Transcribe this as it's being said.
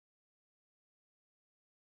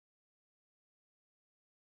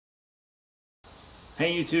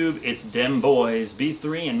Hey YouTube, it's Dem Boys,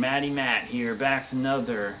 B3 and Matty Matt here, back with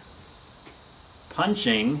another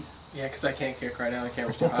punching. Yeah, because I can't kick right now, the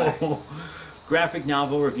camera's too high. Graphic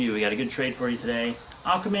novel review. We got a good trade for you today.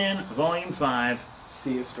 Aquaman, Volume 5.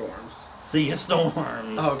 Sea of Storms. Sea of Storms.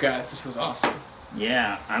 Oh guys, this was awesome.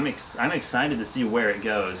 Yeah, I'm excited to see where it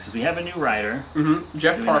goes, because we have a new writer.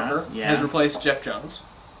 Jeff Parker has replaced Jeff Johns.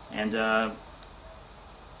 And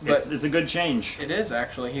it's a good change. It is,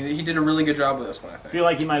 actually. He did a really good job with this one, I think. I feel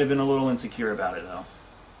like he might have been a little insecure about it, though.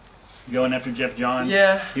 Going after Jeff Johns.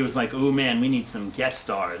 Yeah. He was like, "Ooh man, we need some guest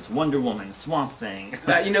stars. Wonder Woman, Swamp Thing.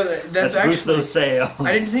 You know, that's Let's actually boost those sales."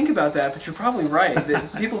 I didn't think about that, but you're probably right.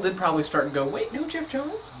 People did probably start and go, "Wait, no, Jeff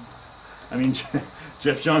Johns." I mean,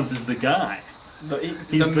 Jeff Johns is the guy.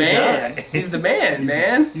 He's the man. He's the man,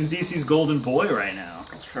 man. He's DC's golden boy right now.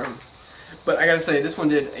 That's true. But I gotta say, this one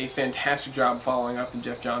did a fantastic job following up in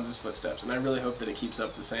Jeff Johns' footsteps, and I really hope that it keeps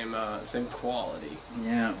up the same quality.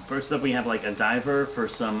 Yeah. First up, we have like a diver for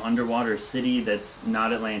some underwater city that's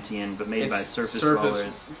not Atlantean, but made by surface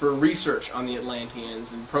dwellers. For research on the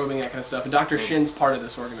Atlanteans and probing that kind of stuff. And Dr. Shin's part of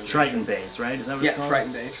this organization. Triton Base, right? Is that what it's called? Yeah,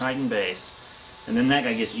 Triton Base. Triton Base. And then that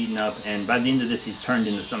guy gets eaten up, and by the end of this, he's turned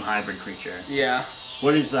into some hybrid creature. Yeah.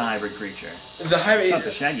 What is the hybrid creature? The hybrid. It's not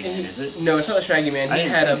the Shaggy Man, is it? No, it's not the Shaggy Man. He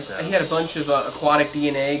had a bunch of aquatic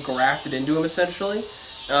DNA grafted into him, essentially,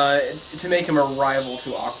 to make him a rival to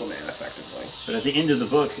Aquaman, effectively. But at the end of the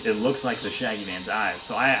book, it looks like the Shaggy Man's eyes.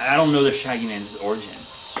 So I don't know the Shaggy Man's origin.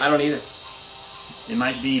 I don't either. It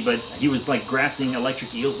might be, but he was like grafting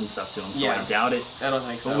electric eels and stuff to him, so I doubt it. I don't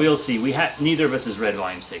think so. But we'll see. Neither of us has read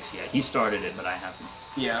Volume 6 yet. He started it, but I haven't.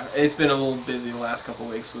 Yeah, it's been a little busy the last couple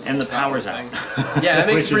of weeks with and the power's out. Yeah, that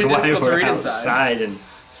makes it pretty difficult to read outside and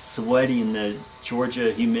sweaty in the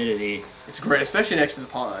Georgia humidity. It's great, especially next to the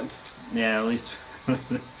pond. Yeah, at least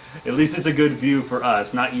it's a good view for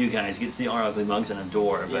us, not you guys. You get to see our ugly mugs in a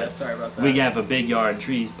door. But yeah, sorry about that. We have a big yard,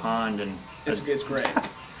 trees, pond, and it's great.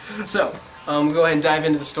 So we'll go ahead and dive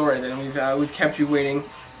into the story. Then we've kept you waiting.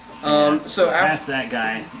 So past that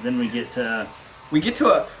guy, then we get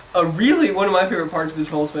to a really one of my favorite parts of this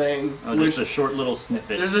whole thing. Oh, there's a short little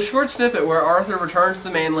snippet. There's a short snippet where Arthur returns to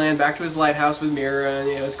the mainland, back to his lighthouse with Mira, and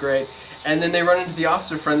it's great. And then they run into the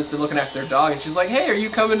officer friend that's been looking after their dog, and she's like, "Hey, are you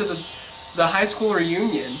coming to the high school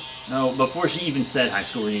reunion?" No, before she even said high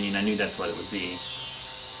school reunion, I knew that's what it would be.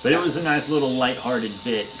 But it was a nice little light-hearted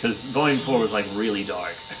bit, because Volume 4 was like really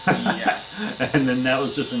dark. Yeah. And then that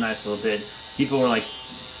was just a nice little bit. People were like,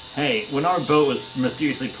 "Hey, when our boat was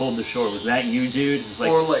mysteriously pulled to shore, was that you, dude?" It was like,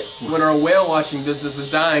 or like, when our whale watching business was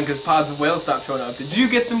dying because pods of whales stopped showing up, did you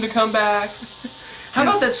get them to come back? How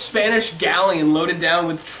about that Spanish galleon loaded down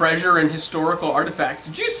with treasure and historical artifacts?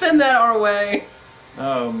 Did you send that our way?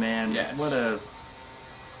 Oh man, yes. What a...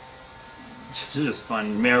 It's just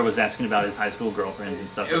fun. Mara was asking about his high school girlfriends and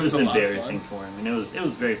stuff. It was embarrassing for him, and it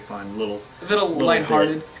was very fun, little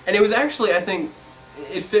lighthearted. And it was actually, I think,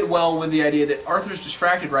 it fit well with the idea that Arthur's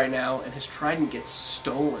distracted right now, and his trident gets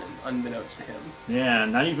stolen, unbeknownst to him. Yeah,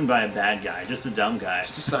 not even by a bad guy, just a dumb guy.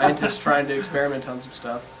 Just a scientist trying to experiment on some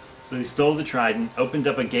stuff. So he stole the trident, opened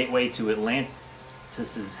up a gateway to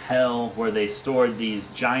Atlantis' hell, where they stored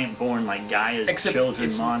these giant-born, like Gaia's children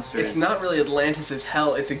monsters. It's not really Atlantis'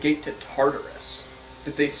 hell, it's a gate to Tartarus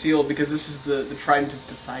that they sealed, because this is the trident of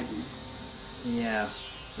Poseidon. Yeah.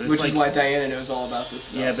 Which is why Diana knows all about this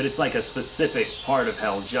stuff. Yeah, but it's like a specific part of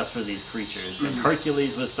hell just for these creatures. And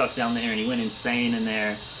Hercules was stuck down there, and he went insane in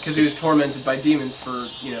there. Because he was tormented by demons for,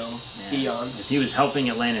 eons. He was helping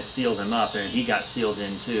Atlantis seal them up, and he got sealed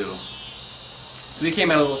in too. So he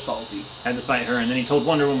came out a little salty. Had to fight her, and then he told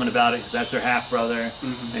Wonder Woman about it, because that's her half-brother.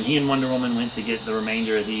 And he and Wonder Woman went to get the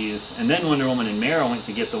remainder of these. And then Wonder Woman and Mara went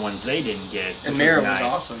to get the ones they didn't get. And Mara was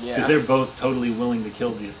awesome, yeah. Because they're both totally willing to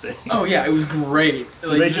kill these things. Oh yeah, it was great.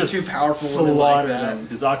 So they just too powerful slaughtered them.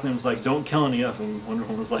 Because Aquaman was like, "Don't kill any of them." Wonder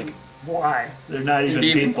Woman was like, "Why? They're not even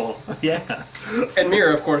people." Yeah. And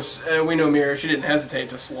Mira, of course, we know Mira, she didn't hesitate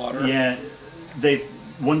to slaughter. Yeah,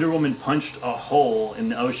 Wonder Woman punched a hole in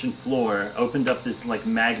the ocean floor, opened up this like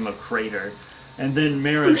magma crater, and then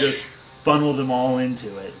Mara just funneled them all into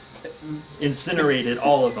it. Incinerated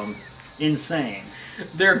all of them. Insane.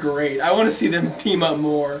 They're great. I want to see them team up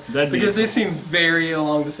more. Because they seem very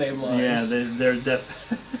along the same lines. Yeah, they're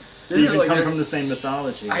they even come from the same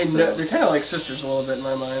mythology. I know. They're kind of like sisters a little bit in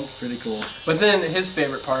my mind. Pretty cool. But then his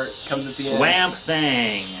favorite part comes at the end. Swamp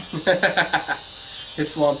Thing.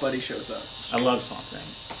 His swamp buddy shows up. I love Swamp Thing.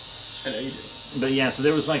 I know you do. But yeah, so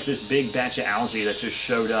there was like this big batch of algae that just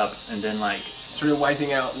showed up, and then like... Sort of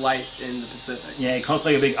wiping out life in the Pacific. Yeah, it caused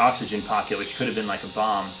like a big oxygen pocket, which could have been like a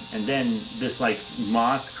bomb. And then this like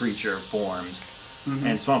moss creature formed,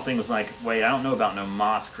 And Swamp Thing was like, wait, I don't know about no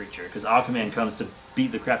moss creature, because Aquaman comes to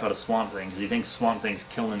beat the crap out of Swamp Thing, because he thinks Swamp Thing's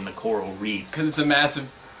killing the coral reefs. Because it's a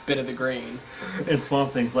massive bit of the green. And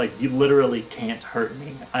Swamp Thing's like, you literally can't hurt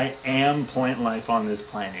me. I am plant life on this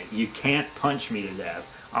planet. You can't punch me to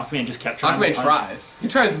death. Aquaman just kept trying to punch tries. He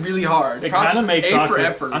tries really hard. It kind of makes A for Aquaman,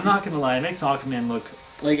 effort. I'm not going to lie, it makes Aquaman look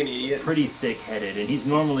like an idiot. pretty thick-headed, and he's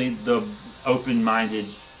normally the open-minded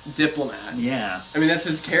diplomat. Yeah. I mean, that's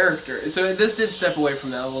his character. So this did step away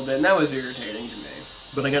from that a little bit, and that was irritating to me.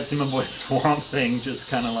 But I got to see my boy Swamp Thing just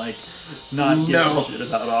kind of like not give a shit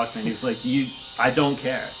about Aquaman. He was like, I don't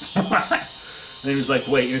care. And he was like,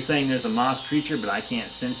 wait, you're saying there's a moss creature, but I can't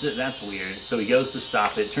sense it? That's weird. So he goes to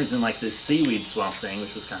stop it, turns in like this seaweed Swamp Thing,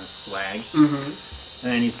 which was kind of swag.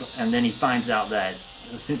 And then he finds out that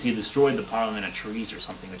since he destroyed the Parliament of Trees or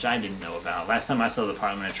something, which I didn't know about. Last time I saw the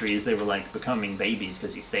Parliament of Trees, they were like becoming babies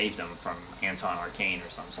because he saved them from Anton Arcane or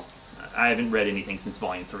something. I haven't read anything since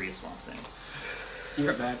Volume 3 of Swamp Thing.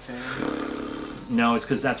 You're a bad fan. No, it's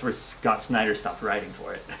because that's where Scott Snyder stopped writing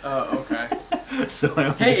for it. Oh, okay. So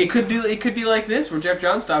hey, it could be like this, where Jeff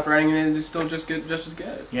Johns stopped writing and it's still just as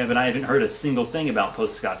good. Yeah, but I haven't heard a single thing about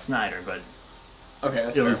post Scott Snyder, but okay,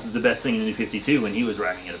 that's it was the best thing in the New 52 when he was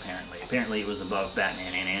writing it, apparently. Apparently it was above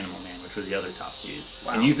Batman and Animal Man, which were the other top twos.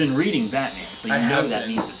 Wow. And you've been reading Batman, so you know that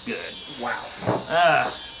means it's good. Wow.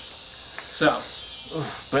 So.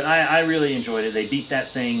 But I really enjoyed it. They beat that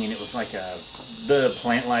thing, and it was like the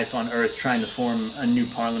plant life on Earth trying to form a new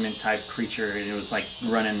Parliament-type creature, and it was like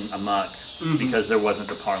running amok because there wasn't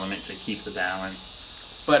the Parliament to keep the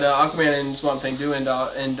balance. But Aquaman and Swamp Thing do end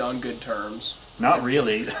on good terms. Not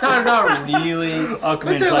really. Not really.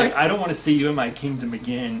 Aquaman's like, I don't want to see you in my kingdom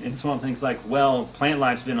again. And Swamp Thing's like, well, plant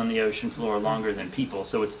life's been on the ocean floor longer than people,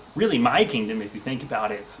 so it's really my kingdom if you think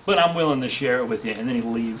about it. But I'm willing to share it with you. And then he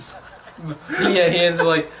leaves. Yeah, he ends it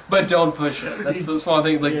like, but don't push it. That's the Swamp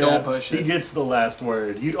Thing, like, don't push it. He gets the last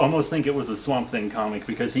word. You'd almost think it was a Swamp Thing comic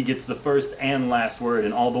because he gets the first and last word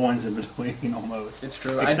and all the ones in between almost. It's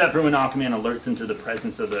true. Except for when Aquaman alerts him to the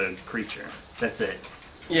presence of the creature. That's it.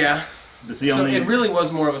 Yeah. So it really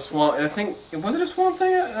was more of a Swamp. I think was it a Swamp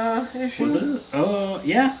Thing issue? Was it?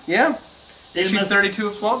 Yeah. Yeah. Issue 32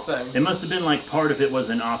 of Swamp Thing. It must have been like part of it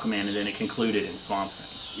was in Aquaman and then it concluded in Swamp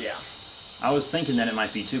Thing. Yeah. I was thinking that it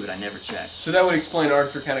might be too, but I never checked. So that would explain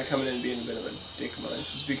Arthur kind of coming in and being a bit of a dick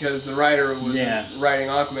munch. Just because the writer wasn't writing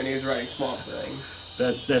Aquaman, he was writing Swamp Thing.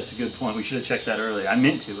 That's a good point. We should have checked that earlier. I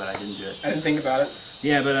meant to, but I didn't do it. I didn't think about it.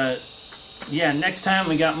 Yeah, but next time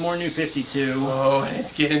we got more New 52. Oh, and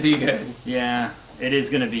it's gonna be good. Yeah, it is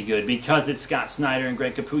gonna be good because it's Scott Snyder and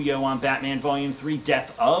Greg Capullo on Batman Volume 3: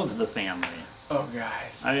 Death of the Family. Oh,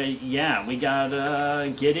 guys. We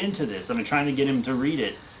gotta get into this. I've been trying to get him to read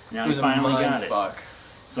it. Now he finally got it.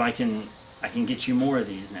 So I can get you more of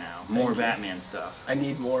these now. More Batman stuff. I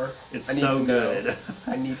need more. It's so good.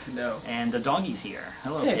 I need to know. And the doggy's here.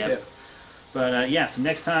 Hello, Pip. Pip. But so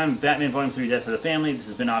next time, Batman Volume 3, Death of the Family. This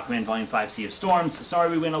has been Aquaman Volume 5, Sea of Storms.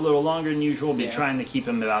 Sorry we went a little longer than usual. We'll be trying to keep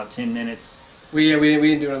him about 10 minutes. We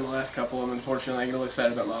didn't do it on the last couple, and unfortunately I get a little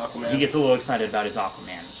excited about my Aquaman. He gets a little excited about his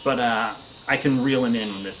Aquaman. But I can reel him in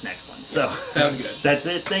on this next one. So sounds good. That's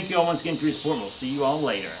it. Thank you all once again for your support. We'll see you all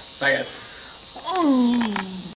later. Bye, guys.